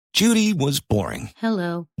Judy was boring.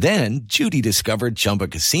 Hello. Then Judy discovered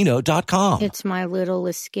ChumbaCasino.com. It's my little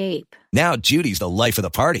escape. Now Judy's the life of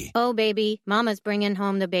the party. Oh, baby, mama's bringing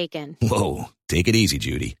home the bacon. Whoa, take it easy,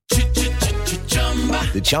 Judy.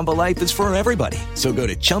 The Chumba life is for everybody. So go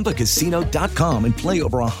to ChumbaCasino.com and play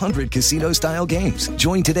over 100 casino-style games.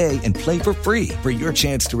 Join today and play for free for your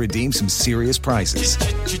chance to redeem some serious prizes.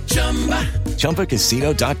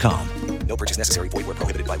 ChumbaCasino.com. No purchase necessary. Void where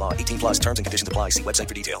prohibited by law. 18 plus terms and conditions apply. See website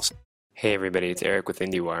for details. Hey everybody, it's Eric with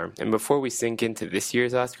IndieWire. And before we sink into this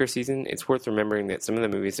year's Oscar season, it's worth remembering that some of the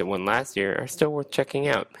movies that won last year are still worth checking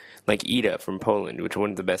out, like Ida from Poland, which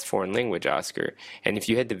won the Best Foreign Language Oscar. And if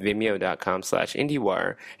you head to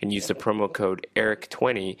vimeo.com/IndieWire and use the promo code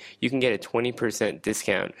ERIC20, you can get a 20%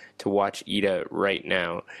 discount to watch Ida right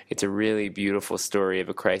now. It's a really beautiful story of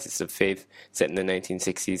a crisis of faith set in the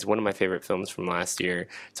 1960s, one of my favorite films from last year.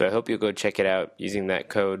 So I hope you'll go check it out using that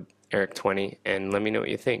code Eric20, and let me know what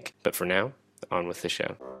you think. But for now, on with the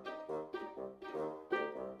show.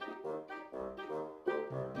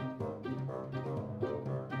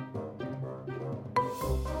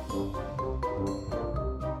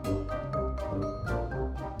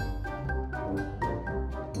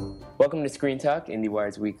 Welcome to Screen Talk,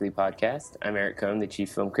 IndieWire's weekly podcast. I'm Eric Cohn, the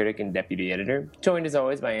chief film critic and deputy editor, joined as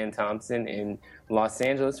always by Ann Thompson in Los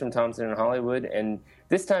Angeles from Thompson in Hollywood, and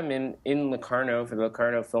this time in Locarno for the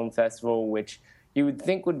Locarno Film Festival, which you would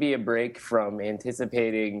think would be a break from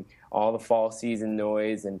anticipating all the fall season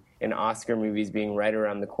noise and Oscar movies being right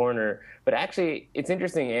around the corner. But actually, it's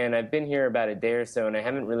interesting, Ann, I've been here about a day or so, and I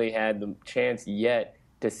haven't really had the chance yet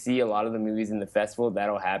to see a lot of the movies in the festival.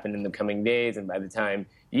 That'll happen in the coming days, and by the time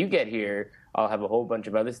you get here, I'll have a whole bunch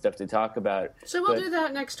of other stuff to talk about. So we'll do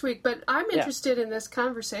that next week, but I'm interested in this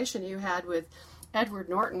conversation you had with Edward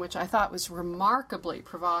Norton, which I thought was remarkably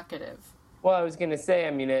provocative. Well, I was going to say,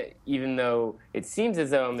 I mean, even though it seems as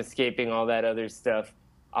though I'm escaping all that other stuff,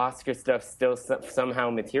 Oscar stuff still somehow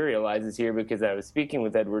materializes here, because I was speaking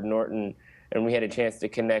with Edward Norton and we had a chance to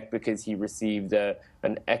connect because he received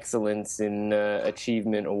an Excellence in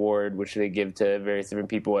Achievement award, which they give to various different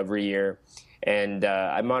people every year. And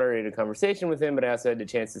I moderated a conversation with him, but I also had the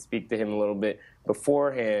chance to speak to him a little bit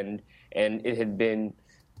beforehand. And it had been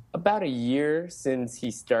about a year since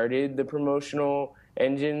he started the promotional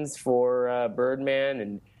engines for Birdman,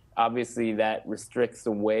 and obviously that restricts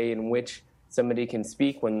the way in which somebody can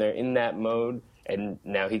speak when they're in that mode. And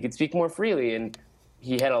now he could speak more freely, and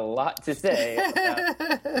he had a lot to say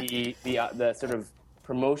about the sort of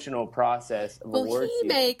promotional process of awards. Well, he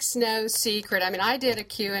makes no secret. I mean, I did a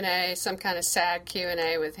Q&A, some kind of SAG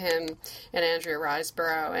Q&A with him and Andrea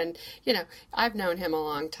Riseborough, and, you know, I've known him a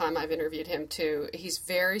long time. I've interviewed him, too. He's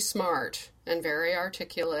very smart and very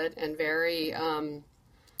articulate and very,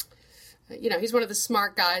 he's one of the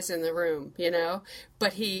smart guys in the room,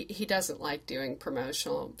 but he doesn't like doing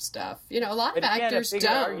promotional stuff. A lot of actors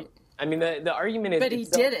don't. I mean, the argument is... But he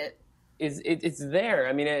did it. It's there.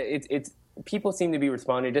 I mean, it's people seem to be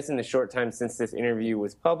responding. Just in the short time since this interview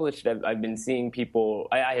was published, I've been seeing people...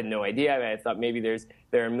 I had no idea. I thought maybe there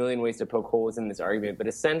are a million ways to poke holes in this argument, but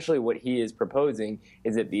essentially what he is proposing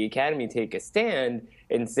is that the Academy take a stand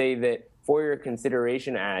and say that for your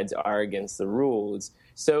consideration ads are against the rules,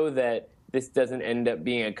 so that this doesn't end up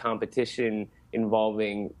being a competition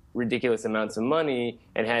involving ridiculous amounts of money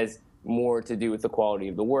and has more to do with the quality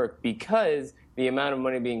of the work, because the amount of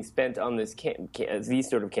money being spent on these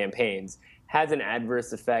sort of campaigns has an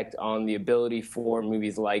adverse effect on the ability for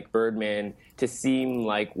movies like Birdman to seem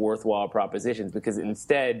like worthwhile propositions, because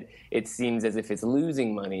instead it seems as if it's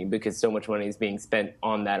losing money because so much money is being spent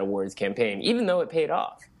on that awards campaign, even though it paid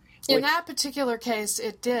off. In that particular case,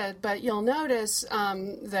 it did, but you'll notice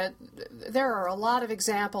that there are a lot of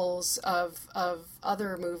examples of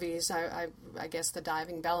other movies. I guess The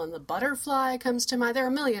Diving Bell and The Butterfly comes to mind. There are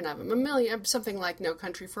a million of them, something like No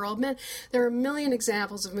Country for Old Men. There are a million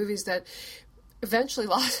examples of movies that eventually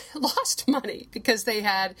lost money because they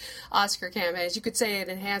had Oscar campaigns. You could say it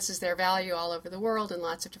enhances their value all over the world in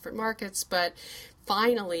lots of different markets, but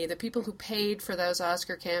finally, the people who paid for those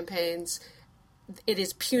Oscar campaigns, it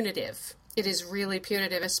is punitive. It is really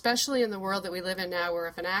punitive, especially in the world that we live in now, where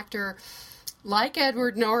if an actor like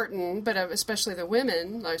Edward Norton, but especially the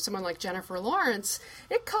women, like someone like Jennifer Lawrence,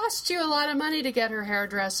 it costs you a lot of money to get her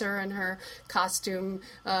hairdresser and her costume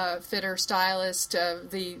fitter stylist,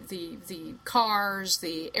 the cars,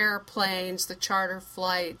 the airplanes, the charter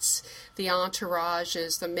flights, the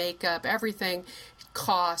entourages, the makeup, everything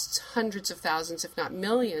costs hundreds of thousands, if not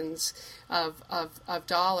millions, of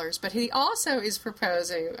dollars. But he also is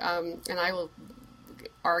proposing, and I will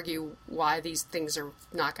argue why these things are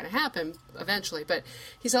not going to happen eventually, but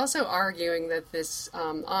he's also arguing that this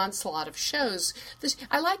onslaught of shows,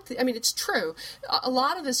 it's true. A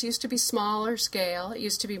lot of this used to be smaller scale. It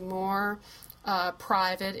used to be more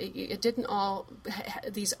private. It didn't all,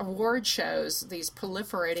 these award shows, these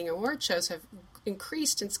proliferating award shows have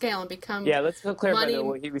increased in scale and become let's clarify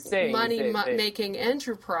what he was saying. Money-making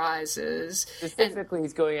enterprises. Specifically,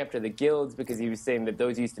 he's going after the guilds because he was saying that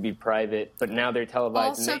those used to be private, but now they're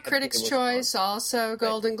televised. Also Critics' Choice, also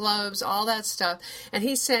Golden Globes, all that stuff. And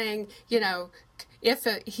he's saying, if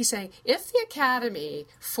the Academy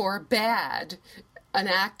forbade an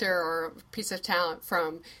actor or a piece of talent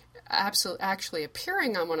from actually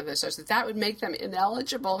appearing on one of those shows, that would make them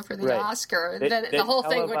ineligible for the Oscar. Then the whole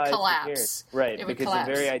thing would collapse. Right, because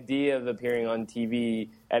the very idea of appearing on TV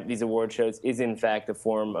at these award shows is in fact a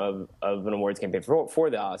form of an awards campaign for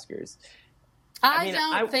the Oscars. I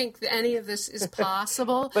don't think any of this is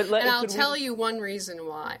possible, and I'll tell you one reason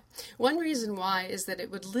why. One reason why is that it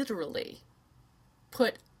would literally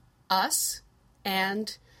put us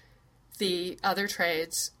and the other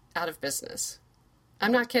trades out of business.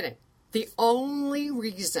 I'm not kidding. The only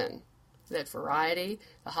reason that Variety,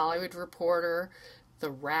 The Hollywood Reporter, The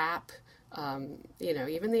Wrap,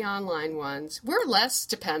 even the online ones, we're less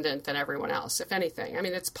dependent than everyone else, if anything. I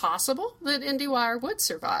mean, it's possible that IndieWire would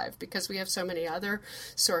survive because we have so many other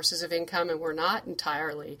sources of income and we're not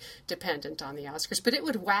entirely dependent on the Oscars, but it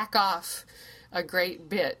would whack off a great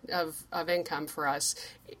bit of income for us.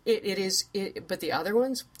 But the other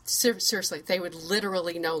ones, seriously, they would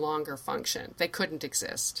literally no longer function. They couldn't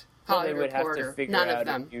exist. Well, they would have to figure none out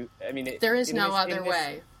of them. There is no other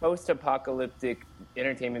way. Post-apocalyptic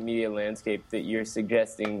entertainment media landscape that you're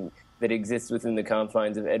suggesting that exists within the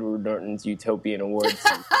confines of Edward Norton's utopian awards.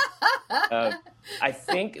 I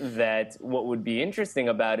think that what would be interesting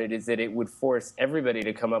about it is that it would force everybody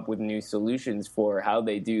to come up with new solutions for how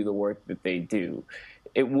they do the work that they do.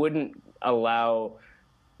 It wouldn't allow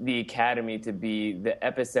the Academy to be the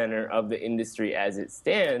epicenter of the industry as it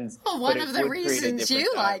stands. Well, one of the reasons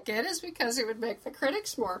you like it is because it would make the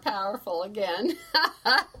critics more powerful again.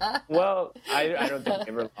 Well, I don't think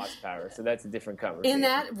they ever lost power, so that's a different conversation. In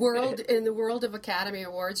that world, in the world of Academy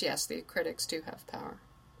Awards, yes, the critics do have power.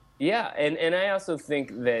 Yeah, and I also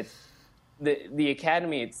think that the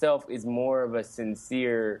Academy itself is more of a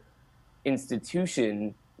sincere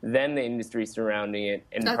institution than the industry surrounding it,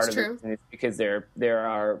 and that's part of true. it is because there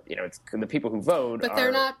are it's the people who vote, but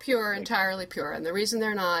they're not entirely pure, and the reason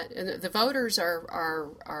they're not, and the voters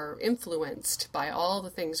are influenced by all the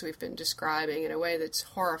things we've been describing in a way that's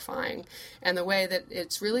horrifying, and the way that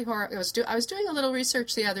it's really I was doing a little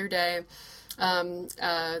research the other day.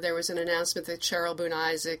 There was an announcement that Cheryl Boone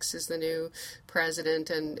Isaacs is the new president,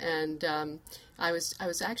 and I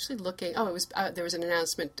was actually looking. There was an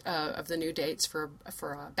announcement of the new dates for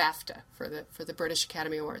BAFTA for the British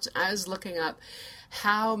Academy Awards. And I was looking up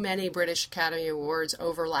how many British Academy Awards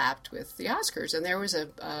overlapped with the Oscars, and there was a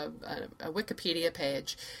Wikipedia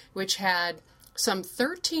page which had some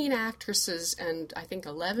 13 actresses and I think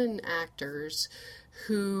 11 actors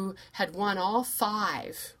who had won all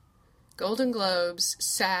 5 Golden Globes,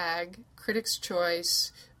 SAG, Critics'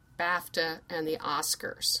 Choice, BAFTA, and the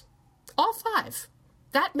Oscars. All 5.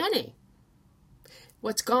 That many.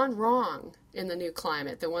 What's gone wrong in the new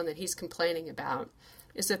climate, the one that he's complaining about,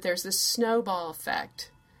 is that there's this snowball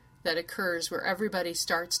effect that occurs where everybody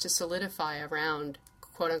starts to solidify around,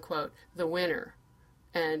 quote-unquote, the winner.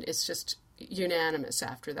 And it's just unanimous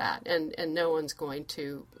after that. And no one's going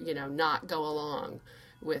to, not go along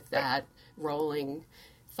with that rolling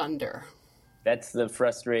thunder. That's the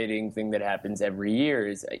frustrating thing that happens every year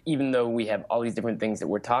is even though we have all these different things that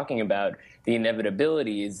we're talking about, the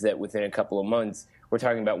inevitability is that within a couple of months, we're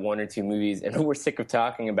talking about 1 or 2 movies and we're sick of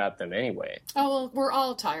talking about them anyway. Oh, well, we're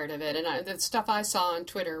all tired of it. And the stuff I saw on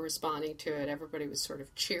Twitter responding to it, everybody was sort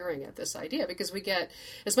of cheering at this idea because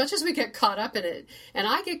as much as we get caught up in it, and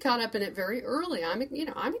I get caught up in it very early, I'm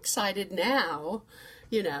excited now,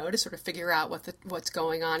 to sort of figure out what's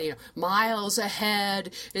going on. Miles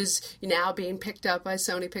Ahead is now being picked up by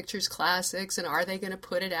Sony Pictures Classics, and are they going to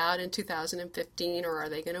put it out in 2015, or are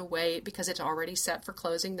they going to wait because it's already set for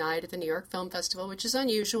closing night at the New York Film Festival, which is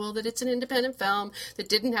unusual that it's an independent film that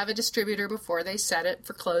didn't have a distributor before they set it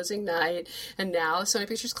for closing night, and now Sony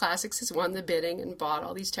Pictures Classics has won the bidding and bought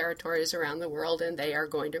all these territories around the world, and they are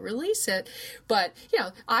going to release it. But,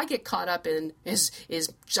 I get caught up in, is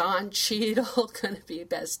John Cheadle going to be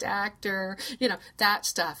Best Actor, that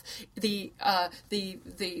stuff. The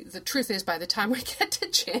truth is, by the time we get to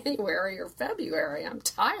January or February, I'm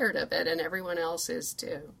tired of it, and everyone else is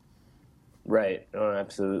too. Right. Oh,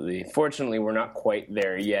 absolutely. Fortunately, we're not quite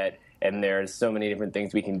there yet. And there's so many different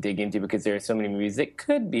things we can dig into because there are so many movies that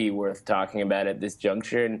could be worth talking about at this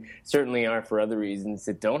juncture, and certainly are for other reasons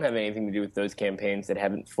that don't have anything to do with those campaigns that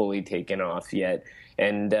haven't fully taken off yet.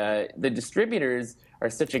 And the distributors are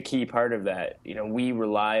such a key part of that. You know, we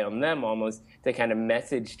rely on them almost to kind of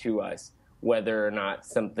message to us whether or not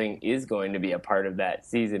something is going to be a part of that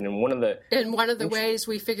season. And one of the ways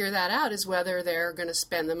we figure that out is whether they're going to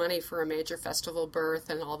spend the money for a major festival berth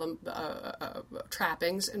and all the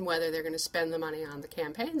trappings, and whether they're going to spend the money on the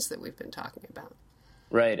campaigns that we've been talking about.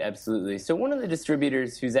 Right, absolutely. So one of the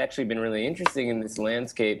distributors who's actually been really interesting in this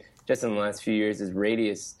landscape just in the last few years is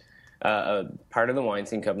Radius, part of the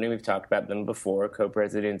Weinstein Company. We've talked about them before,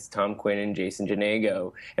 co-presidents Tom Quinn and Jason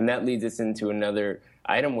Janago. And that leads us into another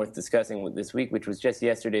item worth discussing this week, which was just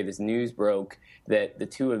yesterday. This news broke that the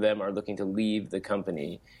two of them are looking to leave the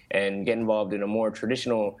company and get involved in a more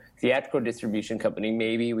traditional theatrical distribution company.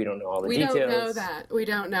 Maybe. We don't know all the details. We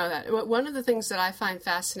don't know that. One of the things that I find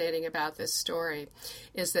fascinating about this story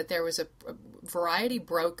is that there was a Variety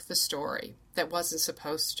broke the story that wasn't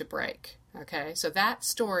supposed to break. Okay, so that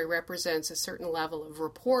story represents a certain level of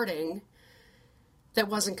reporting that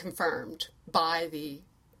wasn't confirmed by the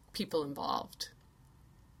people involved.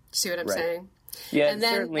 See what I'm saying? Yeah, and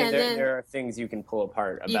certainly there are things you can pull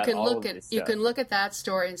apart about all of this stuff. You can look at that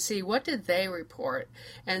story and see what did they report,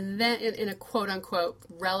 and then in a quote-unquote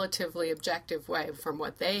relatively objective way from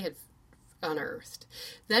what they had unearthed.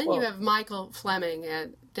 Then you have Michael Fleming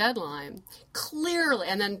at Deadline, clearly,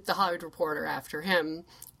 and then the Hollywood Reporter after him,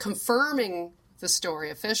 confirming the story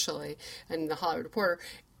officially, and the Hollywood Reporter.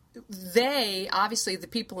 They, obviously the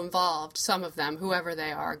people involved, some of them, whoever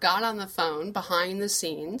they are, got on the phone behind the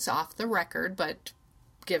scenes, off the record, but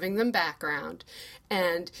giving them background,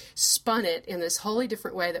 and spun it in this wholly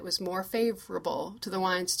different way that was more favorable to the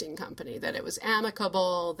Weinstein Company, that it was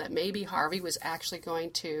amicable, that maybe Harvey was actually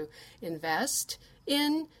going to invest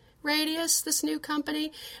in Radius, this new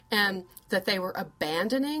company, and that they were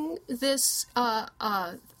abandoning this VOD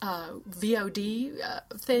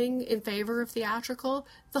thing in favor of theatrical.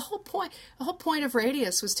 The whole point of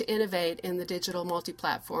Radius was to innovate in the digital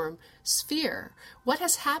multi-platform sphere. What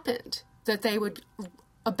has happened that they would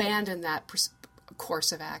abandon that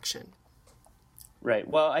course of action? Right.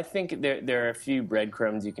 Well, I think there are a few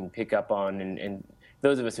breadcrumbs you can pick up on, and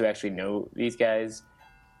those of us who actually know these guys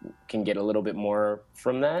can get a little bit more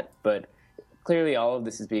from that, but clearly all of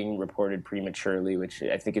this is being reported prematurely, which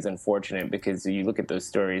I think is unfortunate because you look at those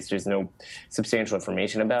stories, there's no substantial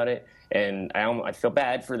information about it, and I feel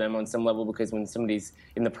bad for them on some level because when somebody's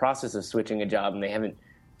in the process of switching a job and they haven't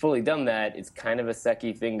fully done that, it's kind of a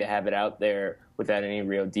sucky thing to have it out there without any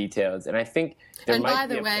real details. And I think and by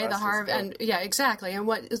the way, the Harvey, and yeah, exactly. And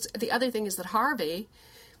the other thing is that Harvey,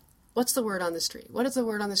 what's the word on the street? What is the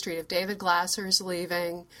word on the street? If David Glasser is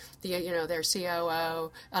leaving, their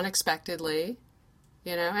COO unexpectedly,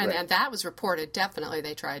 and that was reported. Definitely,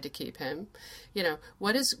 they tried to keep him.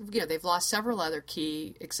 They've lost several other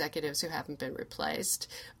key executives who haven't been replaced.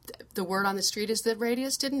 The word on the street is that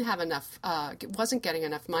Radius didn't have enough, wasn't getting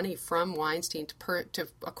enough money from Weinstein to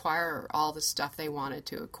acquire all the stuff they wanted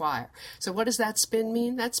to acquire. So what does that spin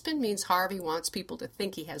mean? That spin means Harvey wants people to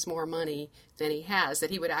think he has more money than he has, that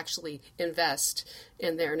he would actually invest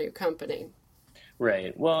in their new company.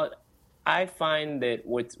 Right. Well, I find that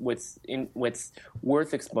what's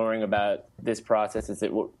worth exploring about this process is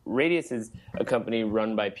that Radius is a company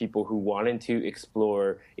run by people who wanted to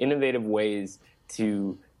explore innovative ways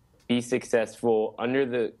to be successful under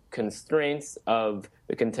the constraints of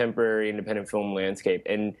the contemporary independent film landscape,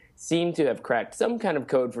 and seem to have cracked some kind of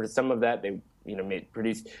code for some of that. They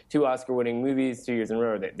produced 2 Oscar-winning movies 2 years in a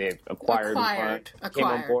row. They acquired. Came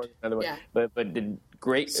on board another one, but did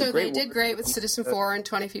great. So they did great with Citizen Four and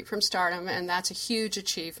 20 Feet from Stardom, and that's a huge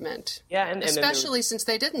achievement. Yeah, and especially since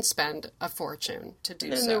they didn't spend a fortune to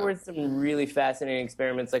do so. And there were some really fascinating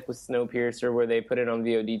experiments, like with Snowpiercer, where they put it on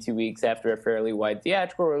VOD 2 weeks after a fairly wide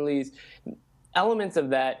theatrical release. Elements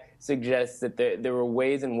of that suggest that there were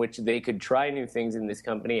ways in which they could try new things in this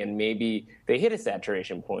company, and maybe they hit a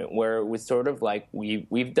saturation point where it was sort of like,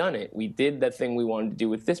 we've done it. We did the thing we wanted to do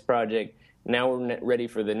with this project. Now we're ready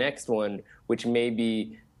for the next one, which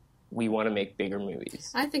maybe we want to make bigger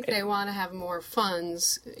movies. I think they want to have more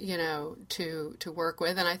funds, to work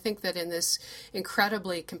with. And I think that in this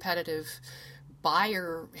incredibly competitive,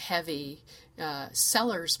 buyer-heavy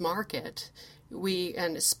sellers market,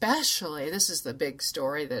 and especially, this is the big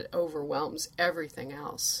story that overwhelms everything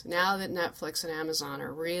else, now that Netflix and Amazon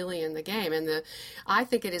are really in the game. And I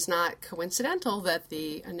think it is not coincidental that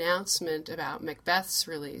the announcement about Macbeth's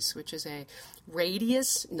release, which is a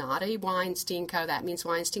Radius, not a Weinstein Co. That means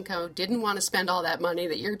Weinstein Co. didn't want to spend all that money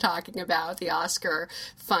that you're talking about, the Oscar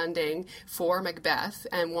funding for Macbeth,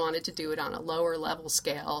 and wanted to do it on a lower level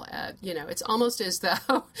scale. It's almost as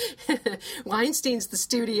though Weinstein's the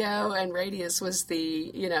studio and Radius was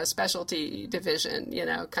the, specialty division,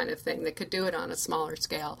 kind of thing that could do it on a smaller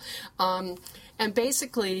scale. And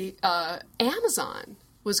basically, Amazon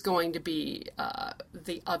was going to be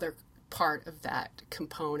the other part of that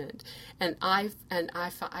component, and I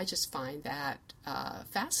just find that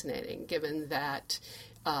fascinating, given that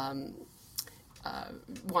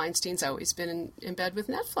Weinstein's always been in bed with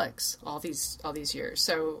Netflix all these years.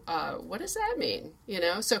 So what does that mean?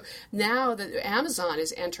 So now that Amazon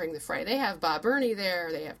is entering the fray, they have Bob Burney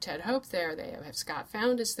there, they have Ted Hope there, they have Scott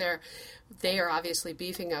Foundas there. They are obviously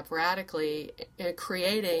beefing up radically and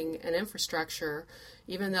creating an infrastructure,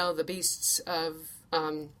 even though the beasts of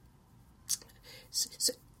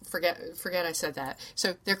forget I said that.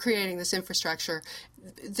 So they're creating this infrastructure.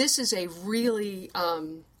 This is a really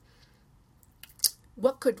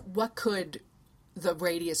what could the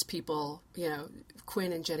Radius people,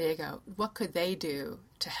 Quinn and Jannego, what could they do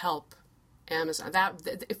to help Amazon?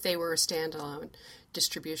 That if they were a standalone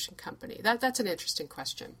distribution company, that's an interesting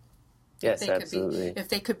question. Yes, absolutely. If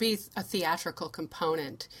they could be a theatrical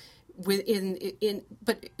component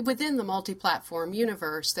but within the multi-platform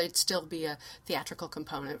universe, they'd still be a theatrical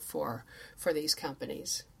component for these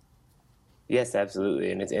companies. Yes,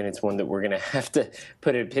 absolutely, and it's one that we're going to have to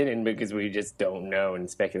put a pin in because we just don't know, and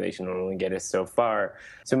speculation will only get us so far.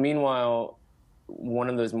 So meanwhile, one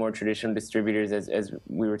of those more traditional distributors, as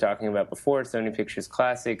we were talking about before, Sony Pictures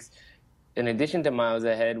Classics, in addition to Miles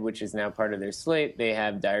Ahead, which is now part of their slate, they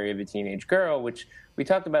have Diary of a Teenage Girl, which we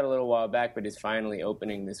talked about a little while back, but is finally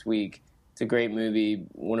opening this week. It's a great movie,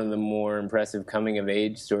 one of the more impressive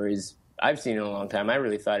coming-of-age stories I've seen in a long time. I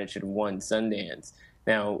really thought it should have won Sundance.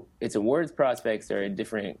 Now, its awards prospects are a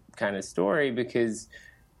different kind of story because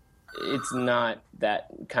it's not that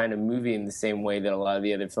kind of movie in the same way that a lot of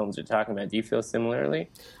the other films are talking about. Do you feel similarly?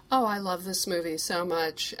 Oh, I love this movie so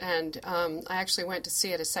much, and I actually went to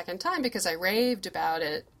see it a second time because I raved about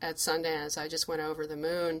it at Sundance. I just went over the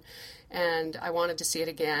moon, and I wanted to see it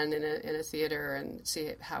again in a theater and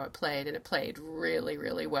see how it played, and it played really,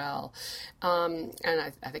 really well. And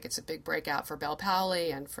I think it's a big breakout for Bel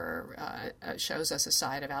Powley, and shows us a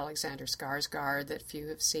side of Alexander Skarsgård that few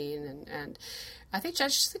have seen, and I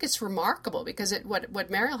just think it's remarkable because what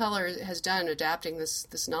Mariel Heller has done adapting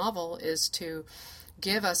this novel is to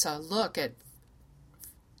give us a look at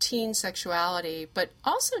teen sexuality, but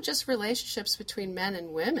also just relationships between men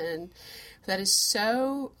and women that is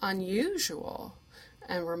so unusual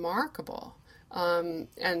and remarkable. And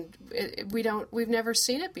we've never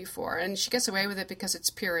seen it before. And she gets away with it because it's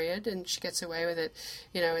period, and she gets away with it,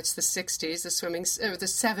 it's the 60s, the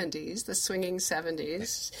 70s, the swinging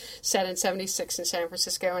 70s, set in 76 in San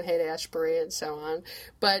Francisco and Haight-Ashbury and so on.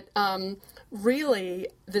 But really,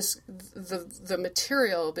 the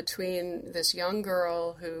material between this young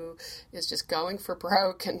girl who is just going for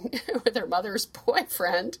broke and with her mother's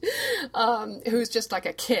boyfriend, who's just like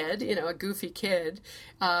a kid, a goofy kid,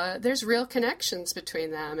 there's real connections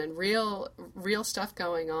between them and real stuff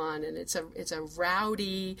going on, and it's a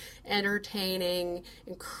rowdy, entertaining,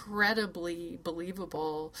 incredibly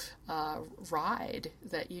believable ride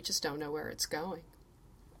that you just don't know where it's going.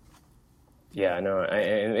 Yeah, I know.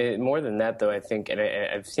 And more than that, though, I think, and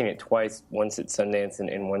I've seen it twice, once at Sundance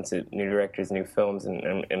and once at New Directors, New Films,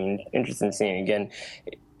 and I'm interested in seeing it again.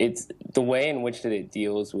 It's the way in which that it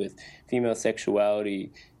deals with female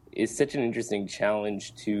sexuality is such an interesting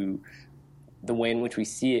challenge to the way in which we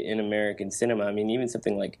see it in American cinema. I mean, even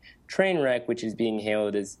something like Trainwreck, which is being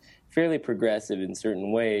hailed as fairly progressive in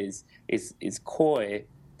certain ways, is coy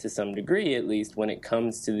to some degree, at least, when it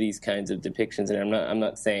comes to these kinds of depictions. And I'm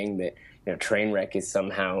not saying that Trainwreck is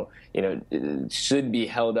somehow should be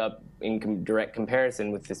held up in direct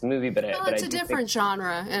comparison with this movie, but it's a different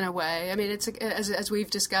genre in a way. I mean, it's as we've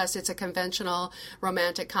discussed, it's a conventional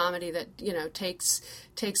romantic comedy that takes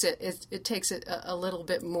it a little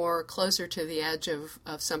bit more closer to the edge of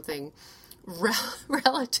something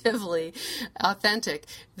relatively authentic.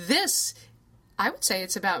 This, I would say,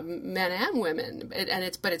 it's about men and women,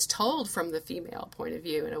 but it's told from the female point of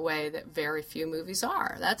view in a way that very few movies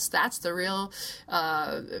are. That's the real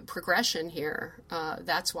progression here.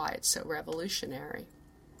 That's why it's so revolutionary.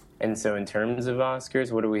 And so in terms of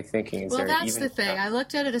Oscars, what are we thinking? Well, that's the thing. I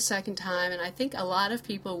looked at it a second time, and I think a lot of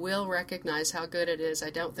people will recognize how good it is. I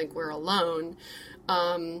don't think we're alone.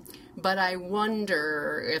 But I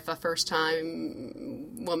wonder if a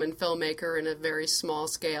first-time woman filmmaker in a very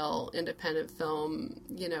small-scale independent film,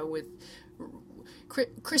 with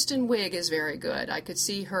Kristen Wiig is very good. I could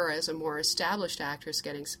see her as a more established actress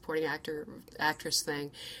getting supporting actress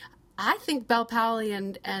thing. I think Bel Powley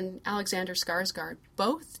and Alexander Skarsgård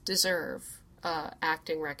both deserve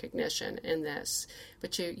acting recognition in this,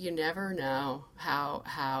 but you never know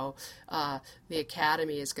how the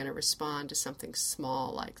Academy is going to respond to something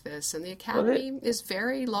small like this, and the Academy is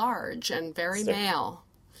very large and very male,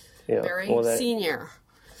 very senior.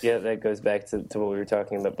 Yeah, that goes back to what we were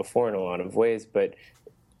talking about before in a lot of ways, but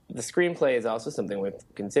the screenplay is also something worth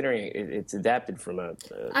considering. It's adapted from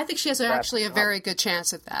I think she has actually a very good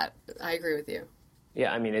chance at that. I agree with you.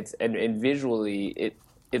 Yeah, I mean, and visually,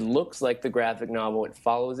 it looks like the graphic novel. It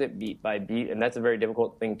follows it beat by beat, and that's a very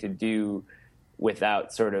difficult thing to do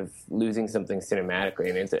without sort of losing something cinematically.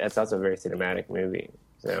 And it's also a very cinematic movie.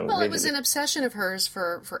 So well, it was an obsession of hers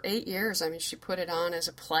for 8 years. I mean, she put it on as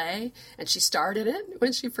a play, and she started it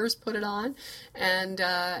when she first put it on, and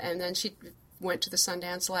then she went to the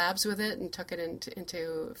Sundance Labs with it and took it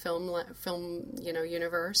into film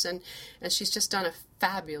universe, and she's just done a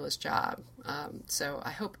fabulous job. So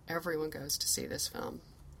I hope everyone goes to see this film.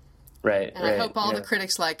 Right. And I hope all the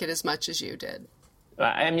critics like it as much as you did.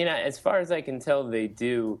 I mean, as far as I can tell, they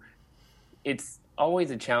do. It's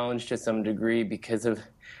always a challenge to some degree because of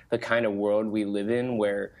the kind of world we live in,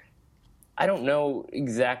 where I don't know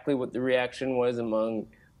exactly what the reaction was among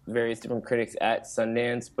various different critics at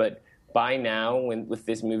Sundance, but by now, with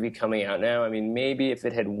this movie coming out now, I mean, maybe if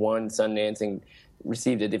it had won Sundance and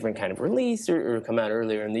received a different kind of release or come out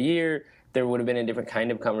earlier in the year, there would have been a different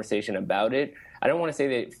kind of conversation about it. I don't want to say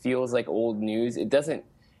that it feels like old news. It doesn't.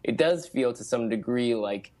 It does feel to some degree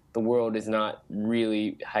like the world is not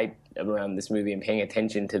really hyped around this movie and paying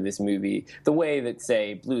attention to this movie the way that,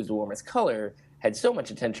 say, Blue's the Warmest Color had so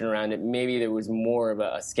much attention around it. Maybe there was more of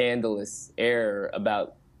a scandalous air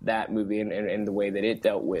about that movie and the way that it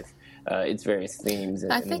dealt with its various themes.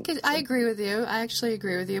 I agree with you. I actually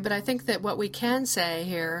agree with you. But I think that what we can say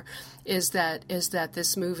here is that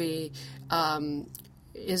this movie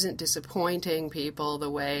isn't disappointing people the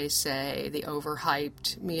way, say, the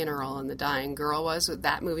overhyped Me and Earl and the Dying Girl was.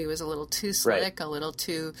 That movie was a little too slick, a little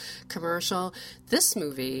too commercial. This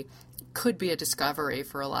movie could be a discovery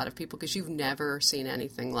for a lot of people because you've never seen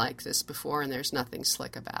anything like this before, and there's nothing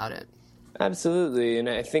slick about it. Absolutely. And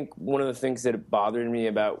I think one of the things that bothered me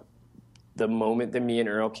about the moment that Me and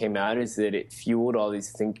Earl came out is that it fueled all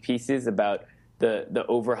these think pieces about the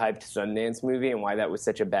overhyped Sundance movie and why that was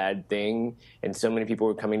such a bad thing. And so many people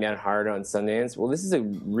were coming down hard on Sundance. Well, this is a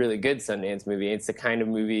really good Sundance movie. It's the kind of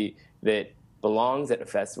movie that belongs at a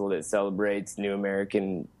festival that celebrates new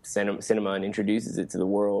American cinema and introduces it to the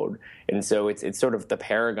world. And so it's sort of the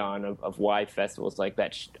paragon of why festivals like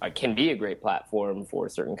that can be a great platform for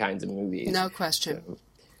certain kinds of movies. No question.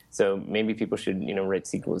 So maybe people should, write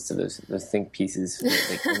sequels to those think pieces.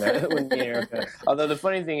 Although the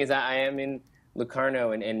funny thing is I am in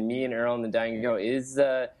Locarno, and Me and Earl and the Dying Girl is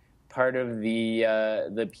part of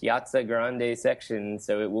the Piazza Grande section,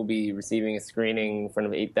 so it will be receiving a screening in front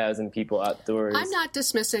of 8,000 people outdoors. I'm not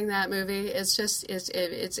dismissing that movie. It's just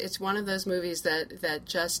it's one of those movies that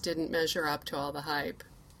just didn't measure up to all the hype.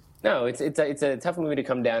 No, it's a tough movie to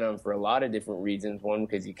come down on for a lot of different reasons. One,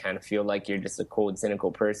 because you kind of feel like you're just a cold, cynical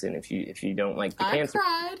person if you don't like the cancer.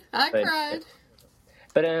 I cried.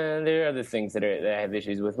 But there are other things that I have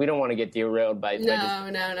issues with. We don't want to get derailed by No.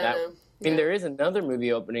 I mean, there is another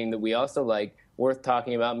movie opening that we also like, worth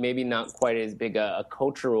talking about. Maybe not quite as big a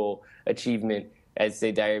cultural achievement as,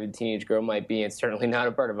 say, Diary of a Teenage Girl might be. It's certainly not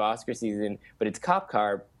a part of Oscar season, but it's Cop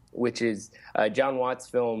Car, which is John Watts'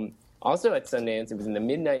 film, also at Sundance. It was in the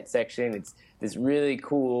midnight section. It's this really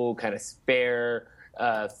cool kind of spare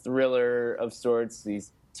thriller of sorts.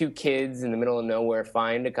 These two kids in the middle of nowhere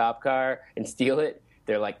find a cop car and steal it.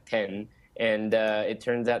 They're like 10. And it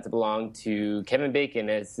turns out to belong to Kevin Bacon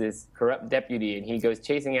as this corrupt deputy, and he goes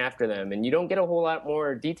chasing after them. And you don't get a whole lot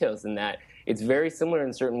more details than that. It's very similar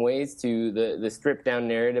in certain ways to the stripped-down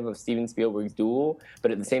narrative of Steven Spielberg's Duel, but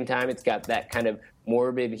at the same time, it's got that kind of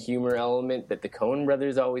morbid humor element that the Coen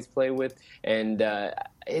brothers always play with. And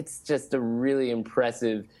it's just a really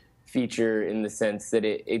impressive feature in the sense that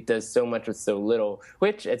it does so much with so little,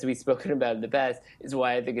 which, as we've spoken about in the past, is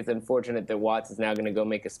why I think it's unfortunate that Watts is now going to go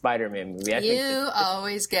make a Spider-Man movie. You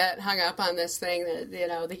always get hung up on this thing that,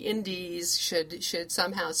 the indies should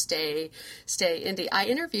somehow stay indie. I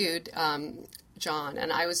interviewed John,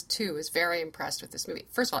 and I was very impressed with this movie.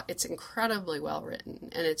 First of all, it's incredibly well written,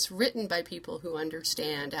 and it's written by people who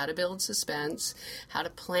understand how to build suspense, how to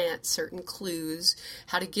plant certain clues,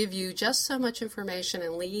 how to give you just so much information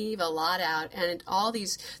and leave a lot out. And all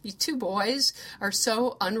these two boys are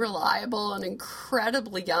so unreliable and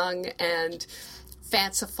incredibly young and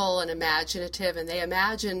fanciful and imaginative, and they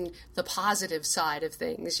imagine the positive side of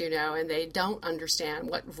things, and they don't understand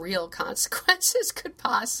what real consequences could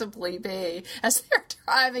possibly be as they're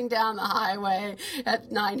driving down the highway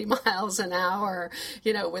at 90 miles an hour,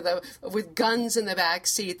 with guns in the back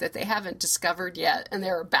seat that they haven't discovered yet and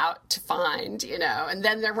they're about to find, and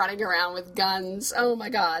then they're running around with guns. Oh my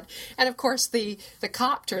God. And of course the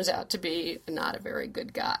cop turns out to be not a very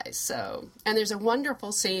good guy. So, and there's a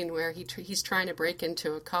wonderful scene where he's trying to break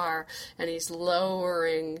into a car and he's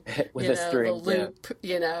lowering with a string, the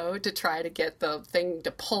loop, to try to get the thing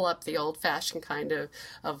to pull up the old fashioned kind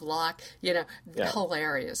of lock,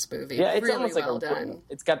 hilarious movie. Yeah, it's really almost well like done.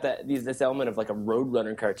 It's got this element of like a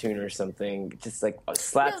Roadrunner cartoon or something, just like a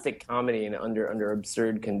slapstick comedy and under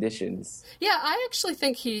absurd conditions. Yeah, I actually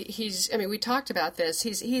think he's. I mean, we talked about this.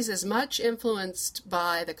 He's as much influenced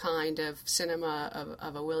by the kind of cinema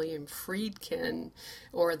of a William Friedkin,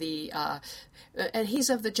 or and he's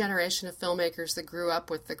of the generation of filmmakers that grew up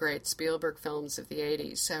with the great Spielberg films of the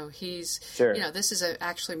 80s. So he's, sure. This is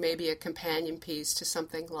actually maybe a companion piece to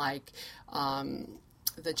something like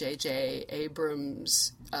the J.J.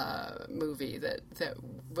 Abrams movie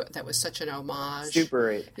that was such an homage.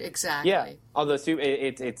 Super 8. Exactly. Yeah, although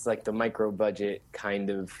it's like the micro budget kind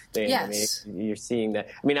of thing. Yes. I mean, you're seeing that.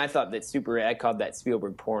 I mean, I thought that Super 8, I called that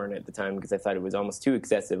Spielberg porn at the time because I thought it was almost too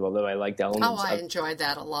excessive, although I liked elements. Oh, I enjoyed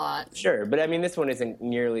that a lot. Sure, but I mean, this one isn't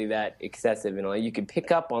nearly that excessive. You can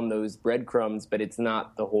pick up on those breadcrumbs, but it's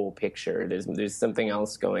not the whole picture. There's something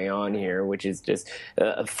else going on here, which is just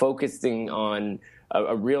focusing on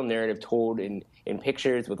a real narrative told in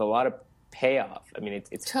pictures with a lot of payoff. I mean,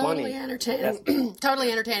 it's totally funny. Entertaining.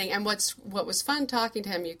 Totally entertaining. And what was fun talking to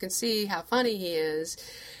him, you can see how funny he is.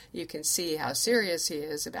 You can see how serious he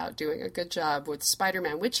is about doing a good job with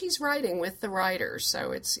Spider-Man, which he's writing with the writers.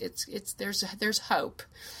 So there's hope.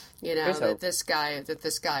 That this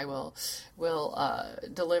guy will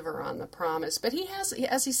deliver on the promise. But he has,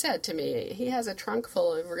 as he said to me, he has a trunk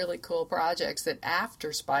full of really cool projects that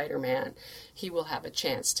after Spider-Man he will have a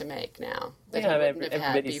chance to make now that he wouldn't have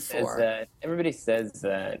had before. Everybody says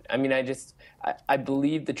that. I mean, I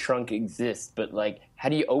believe the trunk exists, but like, how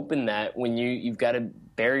do you open that when you've got to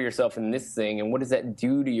bury yourself in this thing? And what does that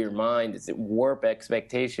do to your mind? Does it warp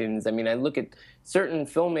expectations? I mean, I look at certain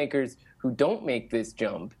filmmakers who don't make this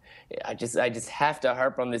jump. I just have to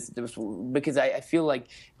harp on this because I feel like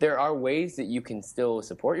there are ways that you can still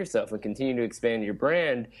support yourself and continue to expand your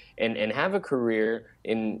brand and have a career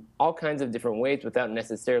in all kinds of different ways without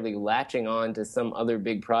necessarily latching on to some other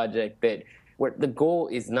big project where the goal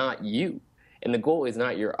is not you. And the goal is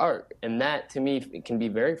not your art. And that, to me, it can be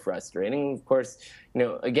very frustrating. Of course,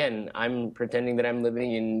 again, I'm pretending that I'm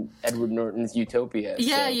living in Edward Norton's utopia.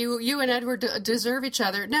 Yeah, so. you and Edward deserve each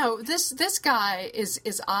other. No, this guy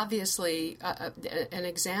is obviously an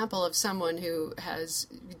example of someone who has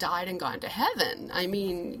died and gone to heaven. I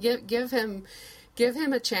mean, give him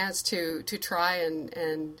a chance to try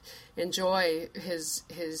and enjoy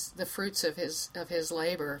the fruits of his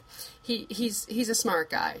labor. He's a smart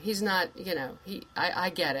guy. He's not, I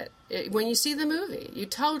get it. When you see the movie, you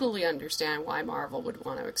totally understand why Marvel would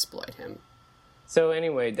want to exploit him. So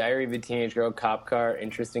anyway, Diary of a Teenage Girl, Cop Car,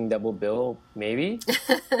 interesting double bill, maybe?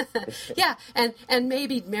 Yeah, and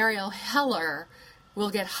maybe Mariel Heller will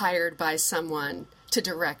get hired by someone to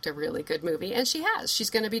direct a really good movie, and she has. She's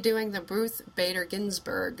going to be doing the Ruth Bader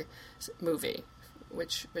Ginsburg movie,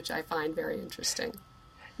 which I find very interesting.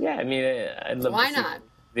 Yeah, I mean, I'd love Why to see not?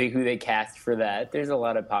 Who they cast for that. There's a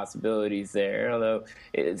lot of possibilities there, although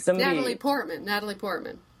Natalie Portman.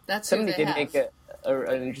 That's who they somebody did have. make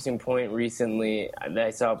an interesting point recently that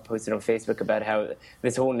I saw posted on Facebook about how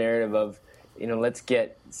this whole narrative of let's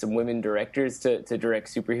get some women directors to direct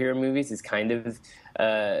superhero movies is kind of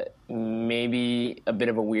maybe a bit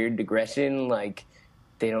of a weird digression. Like,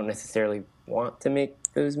 they don't necessarily want to make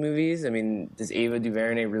those movies. I mean, does Ava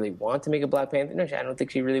DuVernay really want to make a Black Panther? No, I don't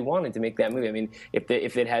think she really wanted to make that movie. I mean, if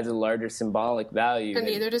it has a larger symbolic value. And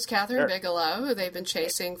neither does Catherine Sure. Bigelow, who they've been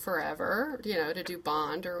chasing forever, to do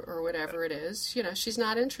Bond or whatever it is. She's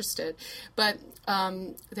not interested. But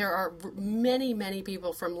there are many, many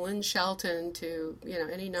people, from Lynn Shelton to,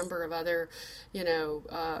 any number of other,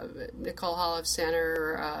 Nicole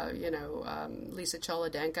Holofcener, Lisa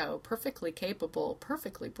Cholodenko, perfectly capable,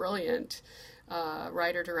 perfectly brilliant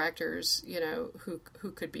writer-directors,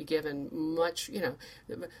 who could be given much,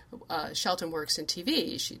 Shelton works in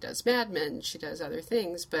TV, she does Mad Men, she does other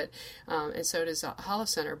things, but, and so does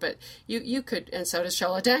Holofcener, but you could, and so does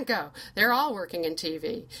Cholodenko. They're all working in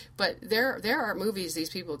TV, but there are movies these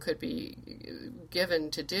people could be given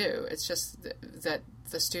to do. It's just that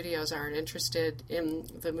the studios aren't interested in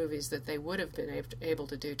the movies that they would have been able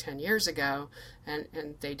to do 10 years ago, and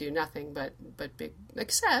they do nothing but big.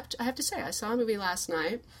 Except, I have to say, I saw a movie last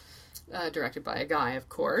night, directed by a guy, of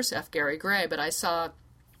course, F. Gary Gray, but I saw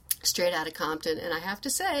Straight Outta Compton, and I have to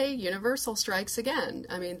say, Universal strikes again.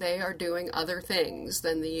 I mean, they are doing other things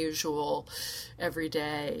than the usual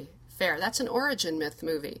everyday fare. That's an origin myth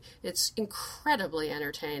movie. It's incredibly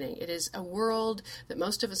entertaining. It is a world that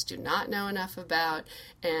most of us do not know enough about,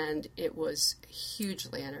 and it was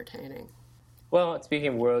hugely entertaining. Well, speaking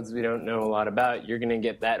of worlds we don't know a lot about, you're going to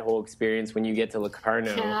get that whole experience when you get to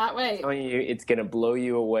Locarno. Cannot wait. I'm telling you, it's going to blow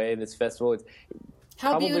you away, this festival. It's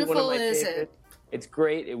How beautiful is it? It's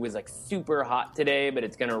great. It was like super hot today, but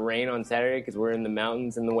it's going to rain on Saturday because we're in the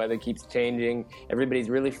mountains and the weather keeps changing. Everybody's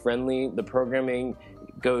really friendly. The programming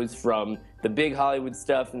goes from the big Hollywood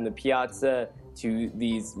stuff in the Piazza to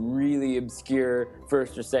these really obscure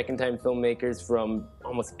first or second time filmmakers from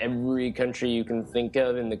almost every country you can think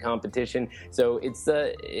of in the competition. So it's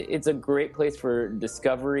a great place for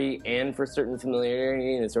discovery and for certain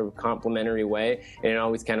familiarity in a sort of complementary way. And it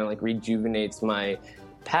always kind of like rejuvenates my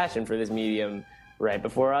passion for this medium right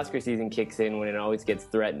before Oscar season kicks in, when it always gets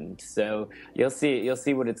threatened. So you'll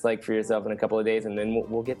see what it's like for yourself in a couple of days, and then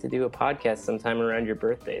we'll get to do a podcast sometime around your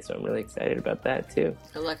birthday. So I'm really excited about that too.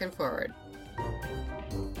 I'm looking forward.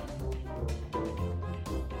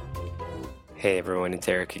 Hey everyone, it's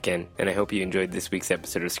Eric again, and I hope you enjoyed this week's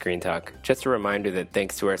episode of Screen Talk. Just a reminder that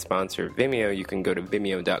thanks to our sponsor, Vimeo, you can go to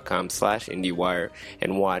vimeo.com/IndieWire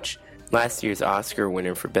and watch last year's Oscar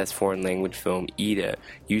winner for Best Foreign Language Film, Ida.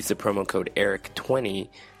 Use the promo code ERIC20,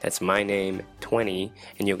 that's my name, 20,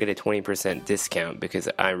 and you'll get a 20% discount because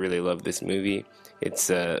I really love this movie. It's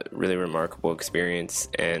a really remarkable experience,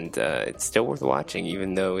 and it's still worth watching,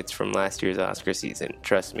 even though it's from last year's Oscar season.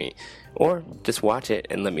 Trust me. Or just watch it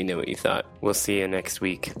and let me know what you thought. We'll see you next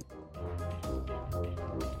week.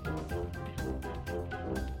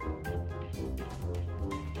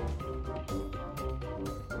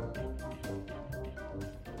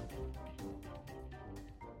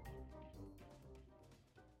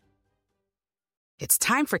 It's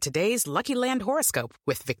time for today's Lucky Land horoscope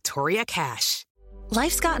with Victoria Cash.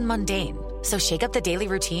 Life's gotten mundane, so shake up the daily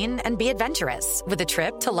routine and be adventurous with a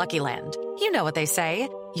trip to Lucky Land. You know what they say,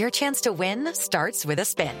 your chance to win starts with a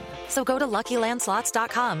spin. So go to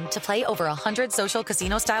LuckyLandSlots.com to play over 100 social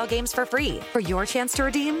casino-style games for free for your chance to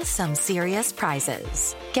redeem some serious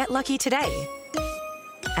prizes. Get lucky today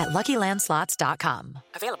at LuckyLandSlots.com.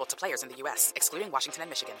 Available to players in the U.S., excluding Washington and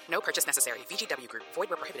Michigan. No purchase necessary. VGW Group. Void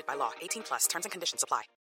where prohibited by law. 18+. Terms and conditions apply.